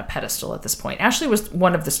Ashley on a pedestal at this point. Ashley was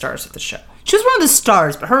one of the stars of the show. She was one of the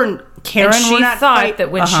stars, but her and Karen and were not thought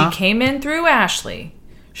that when she came in through Ashley,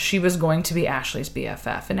 she was going to be Ashley's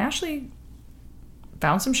BFF, and Ashley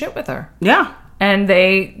found some shit with her. Yeah.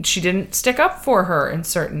 And she didn't stick up for her in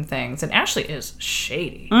certain things, and Ashley is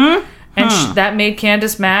shady. And that made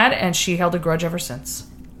Candiace mad, and she held a grudge ever since.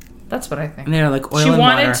 That's what I think. And they're like oil she and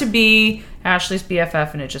wanted water. to be Ashley's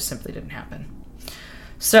BFF, and it just simply didn't happen.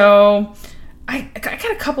 So, I got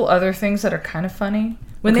a couple other things that are kind of funny.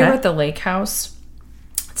 When they were at the lake house,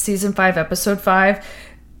 season 5, episode 5,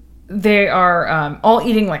 they are all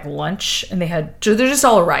eating like lunch, and they're just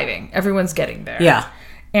all arriving. Everyone's getting there. Yeah.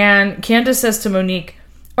 And Candiace says to Monique,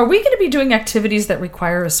 "Are we going to be doing activities that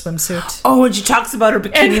require a swimsuit?" Oh, and she talks about her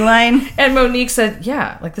bikini line. And Monique said,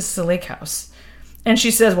 "Yeah, like this is a lake house." And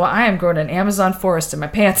she says, "Well, I am growing an Amazon forest in my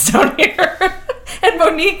pants down here." And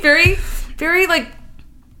Monique, very, very, like,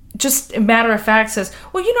 just matter of fact, says,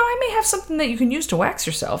 "Well, I may have something that you can use to wax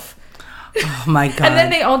yourself." Oh, my God. And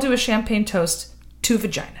then they all do a champagne toast to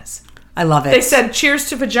vaginas. I love it. They said, "Cheers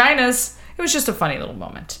to vaginas." It was just a funny little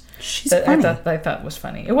moment. She's funny. I thought was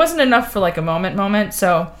funny. It wasn't enough for, like, a moment.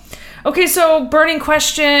 So, okay, so burning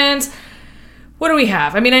questions. What do we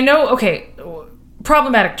have? I mean, I know,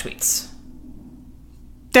 problematic tweets.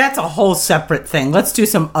 That's a whole separate thing. Let's do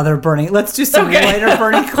some lighter burning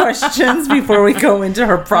questions before we go into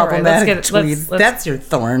her problematic tweets. That's your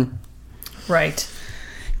thorn. Right.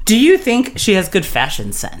 Do you think she has good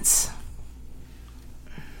fashion sense?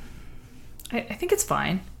 I think it's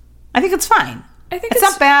fine. I think it's fine. I think it's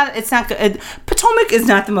not bad. It's not good. Potomac is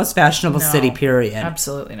not the most fashionable city, period.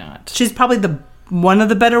 Absolutely not. She's probably one of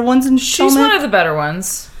the better ones in Potomac. She's one of the better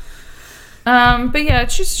ones. But yeah,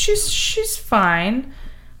 she's fine.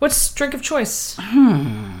 What's drink of choice?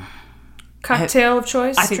 Cocktail of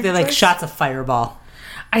choice? I think they like shots of Fireball.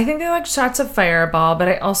 I think they like shots of Fireball, but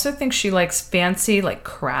I also think she likes fancy, like,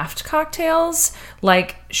 craft cocktails.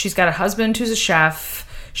 Like, she's got a husband who's a chef.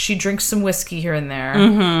 She drinks some whiskey here and there.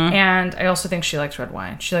 And I also think she likes red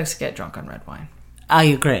wine. She likes to get drunk on red wine. I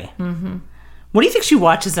agree. What do you think she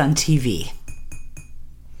watches on TV?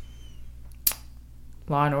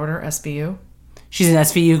 Law and Order, SVU. She's an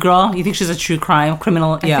SVU girl? You think she's a true crime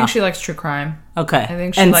criminal? I think she likes true crime. Okay. I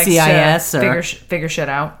think she NCIS likes to figure shit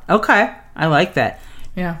out. Okay. I like that.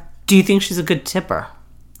 Yeah. Do you think she's a good tipper?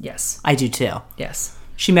 Yes. I do too. Yes.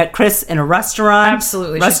 She met Chris in a restaurant.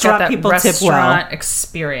 Absolutely. Restaurant She's got that people restaurant tip well.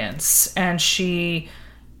 experience. And she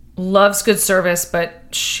loves good service, but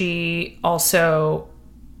she also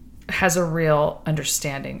has a real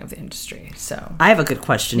understanding of the industry. So I have a good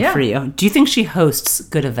question for you. Do you think she hosts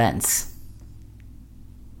good events?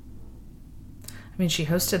 I mean, she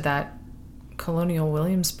hosted that Colonial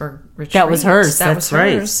Williamsburg retreat. That was hers. That's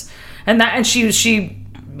hers. And she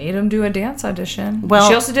made him do a dance audition. Well,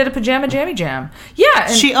 she also did a pajama jammy jam. Yeah.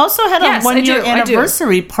 And she also had a 1-year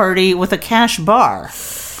anniversary party with a cash bar.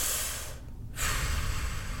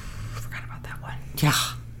 Forgot about that one. Yeah.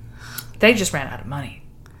 They just ran out of money.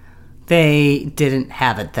 They didn't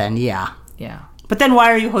have it then, yeah. Yeah. But then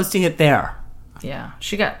why are you hosting it there? Yeah.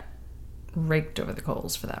 She got raked over the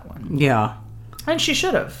coals for that one. Yeah. And she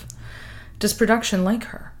should have. Does production like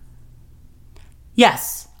her?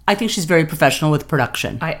 Yes. I think she's very professional with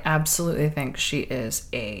production. I absolutely think she is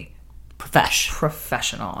a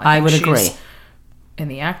professional. I would agree. In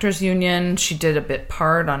the Actors Union, she did a bit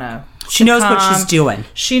part on a She knows what she's doing.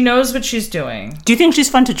 She knows what she's doing. Do you think she's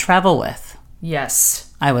fun to travel with? Yes.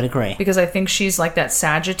 I would agree. Because I think she's like that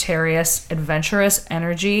Sagittarius, adventurous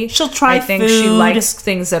energy. She'll try food. I think she likes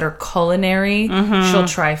things that are culinary. She'll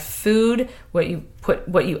try food. put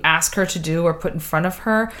what you ask her to do or put in front of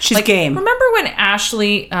her. She's game. Remember when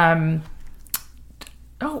Ashley... I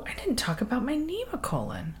didn't talk about my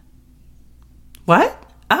nemacolin. What?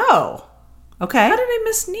 Oh. Okay. How did I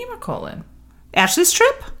miss nemacolin? Ashley's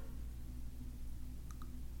trip?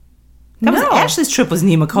 Ashley's trip was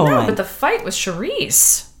nemacolin. No, but the fight was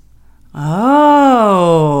Charisse.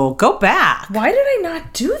 Oh. Go back. Why did I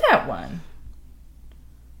not do that one?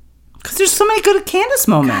 Because there's so many good Candiace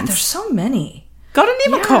moments. God, there's so many. Go to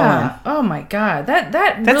nemacolin. Yeah. Oh my God.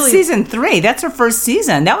 That's really... season 3. That's her first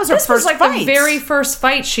season. That was her first fight. This was like the very first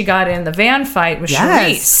fight she got in. The van fight with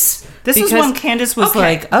Charisse. This is when Candiace was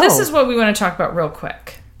like, oh. This is what we want to talk about real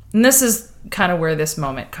quick. And this is kind of where this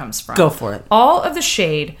moment comes from. Go for it. All of the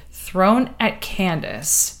shade thrown at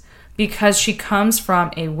Candiace because she comes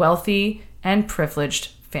from a wealthy and privileged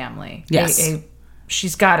family. Yes.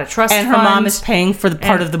 She's got a trust fund. And her mom is paying for the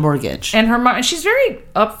part of the mortgage. And her mom, and she's very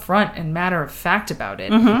upfront and matter of fact about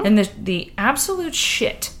it. Mm-hmm. And the absolute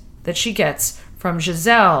shit that she gets from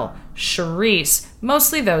Giselle, Charisse,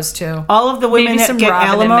 mostly those two. All of the women that get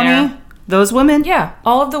alimony, those women? Yeah,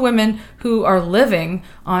 all of the women who are living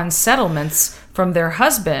on settlements from their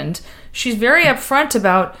husband. She's very upfront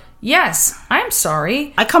about, yes, I'm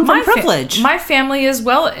sorry. I come from privilege. My family as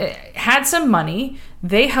well had some money.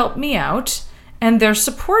 They helped me out, and they're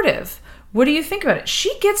supportive. What do you think about it?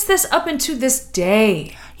 She gets this up into this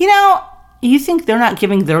day. You know, you think they're not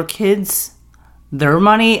giving their kids their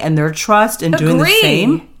money and their trust and doing the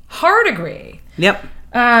same? Hard agree. Yep.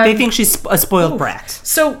 They think she's a spoiled brat.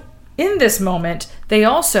 So in this moment, they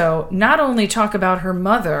also not only talk about her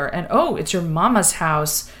mother and, it's your mama's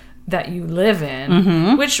house that you live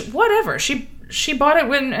in, which, whatever. She bought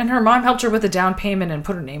it and her mom helped her with a down payment and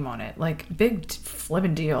put her name on it. Like, big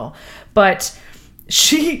flippin' deal. But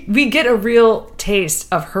we get a real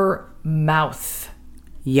taste of her mouth.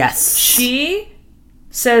 Yes. She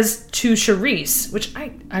says to Charisse, which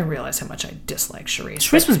I realize how much I dislike Charisse.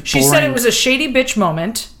 Charisse was boring. She said it was a shady bitch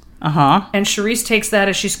moment. Uh-huh. And Charisse takes that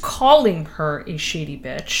as she's calling her a shady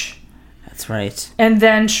bitch. That's right. And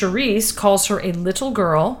then Charisse calls her a little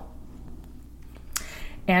girl.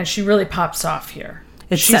 And she really pops off here.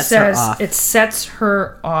 It sets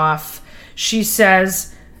her off. She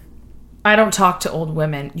says, I don't talk to old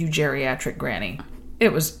women, you geriatric granny.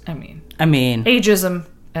 It was, I mean. Ageism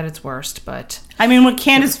at its worst, but... I mean, when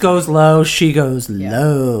Candiace goes low, she goes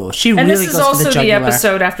low. She really goes for the jugular. And this is also the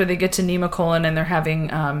episode after they get to nemacolin and they're having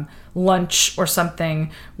lunch or something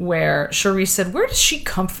where Charisse said, where does she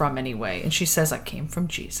come from anyway? And she says, I came from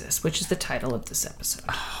Jesus, which is the title of this episode.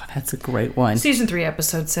 Oh, that's a great one. Season 3,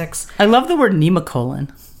 episode 6. I love the word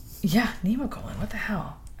nemacolin. Yeah, nemacolin. What the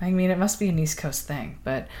hell? I mean, it must be an East Coast thing.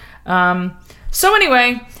 But so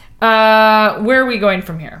anyway, where are we going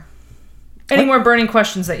from here? Any more burning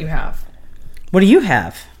questions that you have? What do you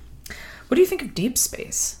have? What do you think of Deep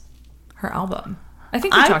Space? Her album. I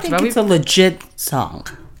think we talked about it. It's a legit song.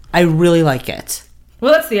 I really like it.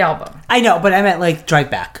 Well, that's the album. I know, but I meant like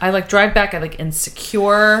Drive Back. I like Drive Back. I like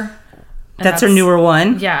Insecure. That's her newer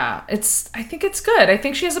one. Yeah. I think it's good. I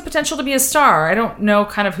think she has the potential to be a star. I don't know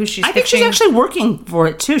kind of who she's pitching. I think she's actually working for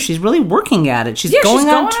it too. She's really working at it. She's going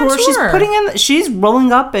on tour. She's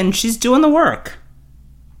rolling up and she's doing the work.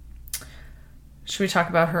 Should we talk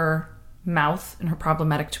about her mouth and her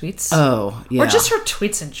problematic tweets? Oh, yeah. Or just her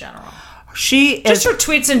tweets in general? Her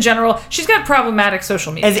tweets in general. She's got problematic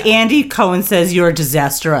social media. As Andy Cohen says, you're a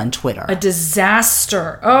disaster on Twitter. A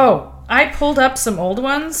disaster. Oh, I pulled up some old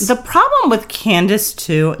ones. The problem with Candiace,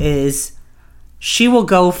 too, is she will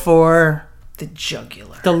go for... the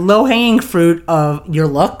jugular. The low-hanging fruit of your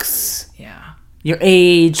looks. Yeah. Your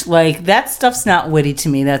age, like, that stuff's not witty to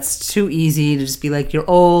me. That's too easy to just be like, you're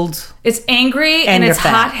old. It's angry and it's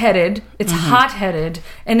hot-headed. It's hot-headed.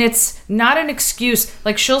 And it's not an excuse.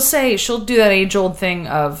 Like, she'll do that age-old thing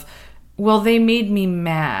of, well, they made me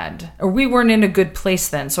mad. Or we weren't in a good place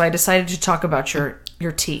then, so I decided to talk about your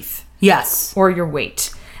teeth. Yes. Or your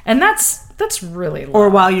weight. And that's really low. Or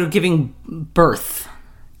while you're giving birth.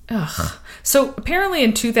 Ugh. So apparently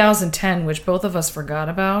in 2010, which both of us forgot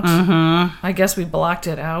about, I guess we blocked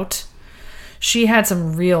it out, she had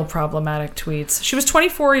some real problematic tweets. She was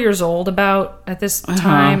 24 years old at this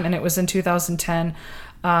time, and it was in 2010.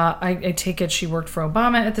 I take it she worked for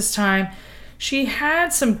Obama at this time. She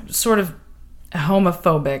had some sort of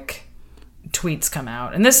homophobic tweets come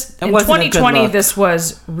out. And this in 2020, this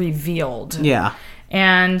was revealed. Yeah.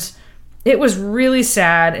 And it was really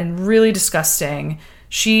sad and really disgusting.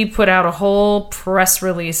 She put out a whole press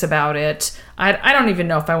release about it. I don't even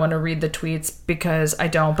know if I want to read the tweets because I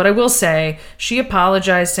don't. But I will say she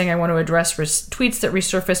apologized, saying I want to address tweets that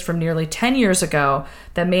resurfaced from nearly 10 years ago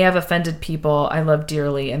that may have offended people I love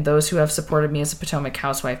dearly and those who have supported me as a Potomac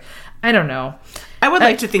housewife. I don't know. I would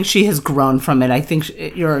like to think she has grown from it. I think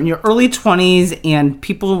you're in your early 20s and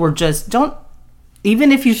people were just,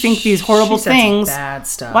 even if you think these horrible things, bad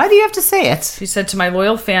stuff. Why do you have to say it? She said, to my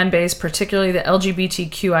loyal fan base, particularly the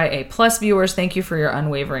LGBTQIA plus viewers, thank you for your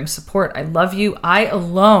unwavering support. I love you. I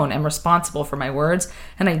alone am responsible for my words,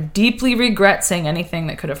 and I deeply regret saying anything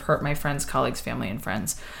that could have hurt my friends, colleagues, family, and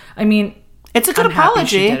friends. I mean, it's a good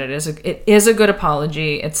apology. It is a good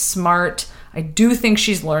apology. It's smart. I do think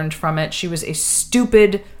she's learned from it. She was a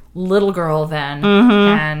stupid little girl then,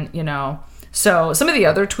 and, So some of the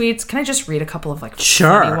other tweets, can I just read a couple of funny ones?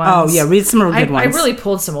 Oh yeah, read some good ones. I really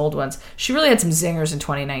pulled some old ones. She really had some zingers in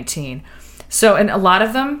 2019. So, and a lot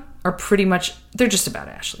of them are pretty much, they're just about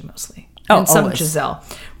Ashley mostly. Oh, and some always. Giselle.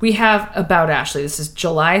 We have about Ashley. This is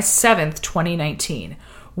July 7th, 2019.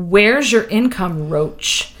 Where's your income,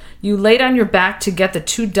 roach? You laid on your back to get the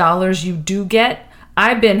 $2 you do get.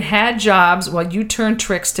 I've had jobs while you turn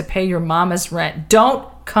tricks to pay your mama's rent.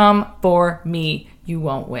 Don't come for me. You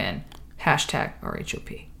won't win. Hashtag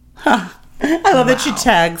RHOP. I love that she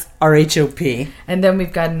tags RHOP. And then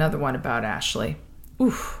we've got another one about Ashley.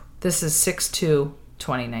 Oof. This is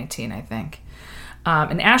 6/2/2019, I think.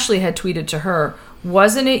 And Ashley had tweeted to her,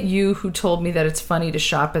 wasn't it you who told me that it's funny to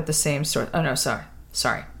shop at the same store? Oh, no, sorry.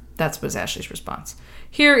 That was Ashley's response.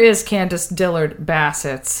 Here is Candiace Dillard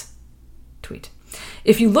Bassett's tweet.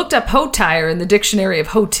 If you looked up hotire in the dictionary of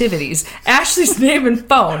hotivities, Ashley's name and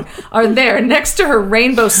phone are there next to her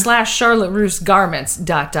rainbow / Charlotte Russe garments, ...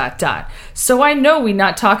 So I know we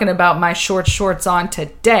not talking about my shorts on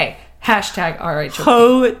today. Hashtag RHOP.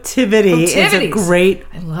 Hotivity is a great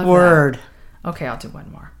word. That. Okay, I'll do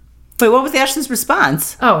one more. Wait, what was Ashley's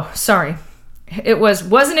response? Oh, sorry. It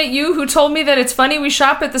wasn't it you who told me that it's funny we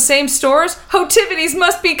shop at the same stores? Hotivities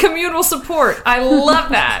must be communal support. I love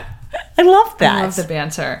that. I love that. I love the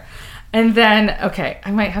banter. And then, okay,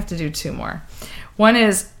 I might have to do two more. One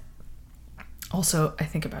is also, I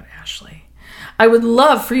think about Ashley. I would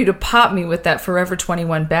love for you to pop me with that Forever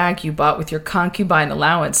 21 bag you bought with your concubine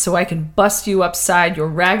allowance so I can bust you upside your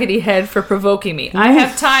raggedy head for provoking me. I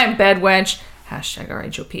have time, bed wench. Hashtag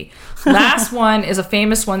RHOP. Last one is a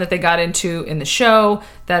famous one that they got into in the show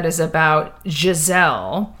that is about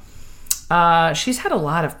Giselle. She's had a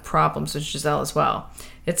lot of problems with Giselle as well.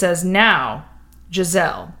 It says, now,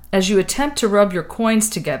 Giselle, as you attempt to rub your coins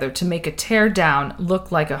together to make a tear down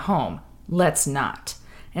look like a home, let's not.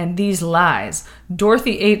 And these lies,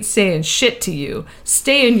 Dorothy ain't saying shit to you.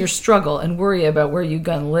 Stay in your struggle and worry about where you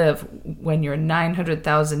gonna live when your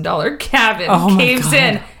 $900,000 cabin caves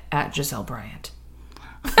in at Giselle Bryant.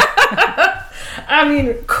 I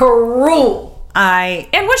mean, cruel.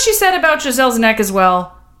 And what she said about Giselle's neck as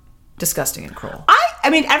well, disgusting and cruel. I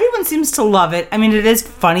mean, everyone seems to love it. I mean, it is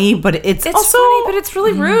funny, but it's also funny, but it's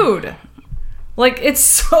really rude. It's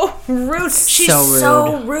so rude. She's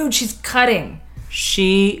so rude. She's cutting.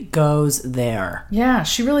 She goes there. Yeah,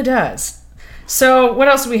 she really does. So, what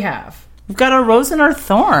else do we have? We've got our rose and our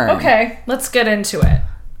thorn. Okay, let's get into it.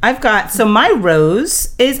 My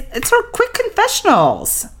rose it's her quick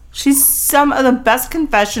confessionals. She's some of the best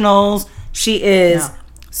confessionals. She is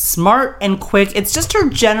smart and quick. It's just her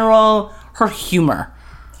humor.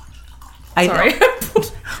 Sorry.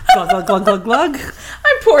 Glug, glug, glug, glug, glug.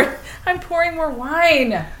 I'm pouring more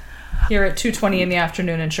wine here at 2:20 in the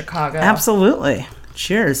afternoon in Chicago. Absolutely.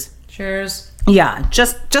 Cheers. Cheers. Yeah,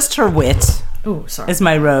 just her wit. Ooh, sorry. Is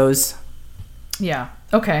my rose. Yeah.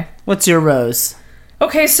 Okay. What's your rose?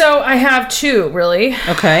 Okay, so I have two, really.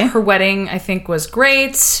 Okay. Her wedding, I think, was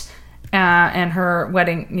great. And her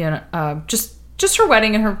wedding, just her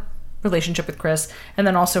wedding and her relationship with Chris, and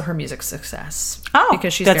then also her music success. Oh,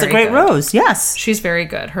 because she's that's a great rose. Yes, she's very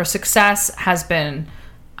good. Her success has been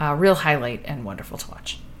a real highlight and wonderful to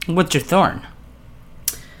watch. What's your thorn?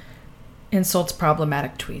 Insults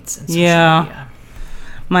problematic tweets and social media.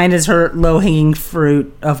 Mine is her low-hanging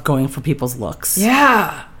fruit of going for people's looks.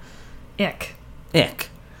 Yeah. Ick.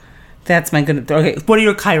 That's my good. Okay, what are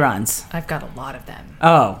your chirons? I've got a lot of them.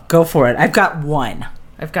 Oh, go for it. I've got one.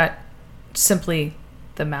 I've got simply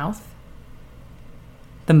the mouth.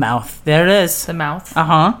 The mouth. There it is. The mouth.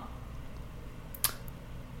 Uh-huh.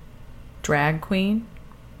 Drag queen.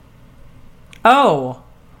 Oh.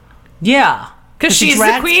 Yeah. Because she's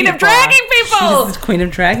the queen of dragging people. She's the queen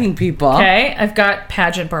of dragging people. Okay. I've got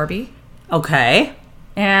pageant Barbie. Okay.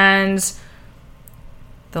 And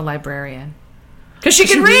the librarian. Because she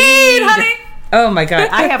can read, honey. Oh my God.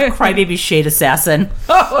 I have Crybaby Shade Assassin.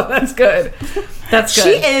 Oh, that's good. That's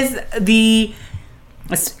She good. is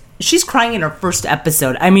she's crying in her first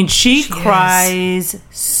episode. I mean, she cries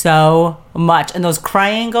so much. And those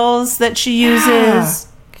triangles that she uses.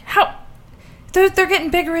 How? They're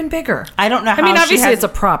getting bigger and bigger. I don't know how obviously it's a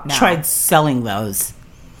prop now. Tried selling those.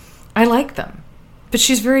 I like them. But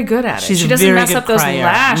she's very good at it. She doesn't mess up those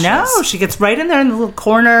lashes. No, she gets right in there in the little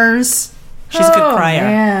corners. She's a good crier.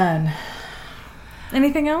 Man.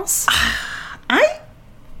 Anything else? I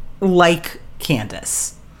like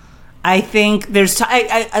Candiace. I think there's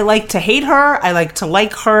I like to hate her. I like to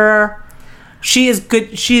like her. She is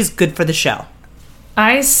good. She is good for the show.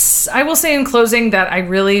 I will say in closing that I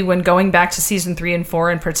really, when going back to season 3 and 4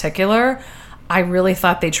 in particular, I really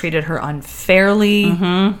thought they treated her unfairly.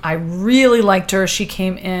 Mm-hmm. I really liked her. She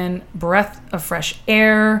came in breath of fresh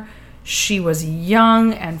air. She was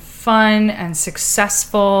young and fun and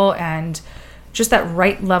successful and just that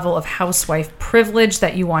right level of housewife privilege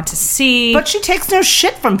that you want to see. But she takes no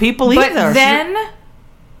shit from people either. But then,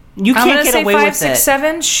 you can't get away with it. 5, 6,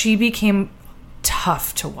 7, she became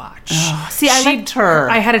tough to watch. I liked her.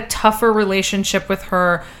 I had a tougher relationship with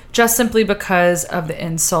her just simply because of the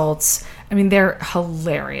insults. I mean, they're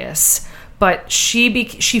hilarious. But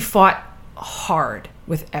she fought hard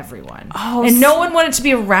with everyone. And no one wanted to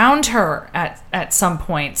be around her at some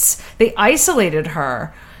points. They isolated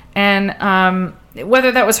her. And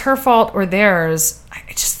whether that was her fault or theirs,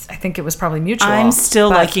 I think it was probably mutual. I'm still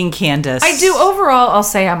liking Candiace. I do. Overall, I'll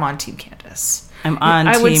say I'm on Team Candiace. I'm on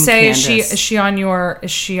Team Candiace. I would say, is she on your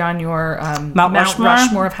Mount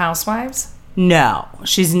Rushmore of housewives? No,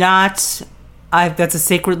 she's not. That's a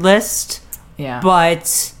sacred list. Yeah.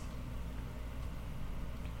 But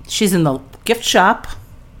she's in the gift shop.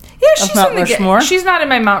 Yeah, she's Mount Rushmore. She's not in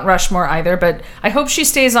my Mount Rushmore either, but I hope she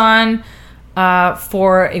stays on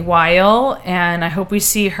for a while, and I hope we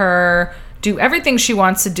see her do everything she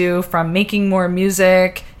wants to do, from making more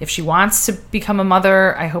music. If she wants to become a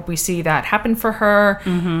mother, I hope we see that happen for her.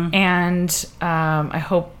 Mm-hmm. And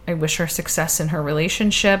I wish her success in her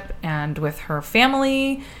relationship and with her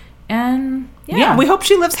family. And yeah, we hope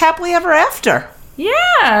she lives happily ever after.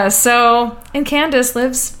 Yeah. So, and Candiace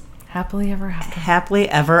lives happily ever after. Happily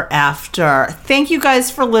ever after. Thank you guys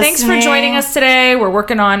for listening. Thanks for joining us today. We're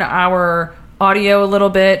working on our audio a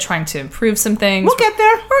little bit, trying to improve some things. We'll get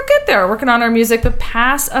there. We're good there. Working on our music, but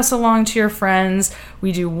pass us along to your friends.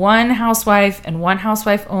 We do one housewife and one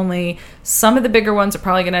housewife only. Some of the bigger ones are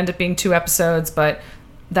probably going to end up being 2 episodes, but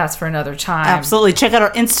that's for another time. Absolutely. Check out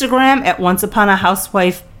our Instagram at Once Upon a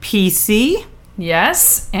Housewife PC.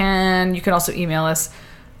 Yes, and you can also email us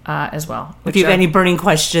as well. If you have any burning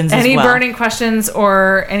questions burning questions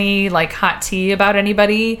or any hot tea about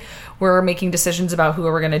anybody. We're making decisions about who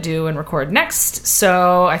we're going to do and record next.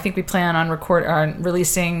 So I think we plan on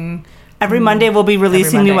releasing... Every Monday we'll be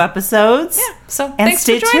releasing new episodes. Yeah. So and thanks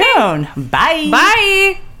stay for joining. tuned. Bye.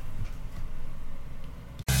 Bye.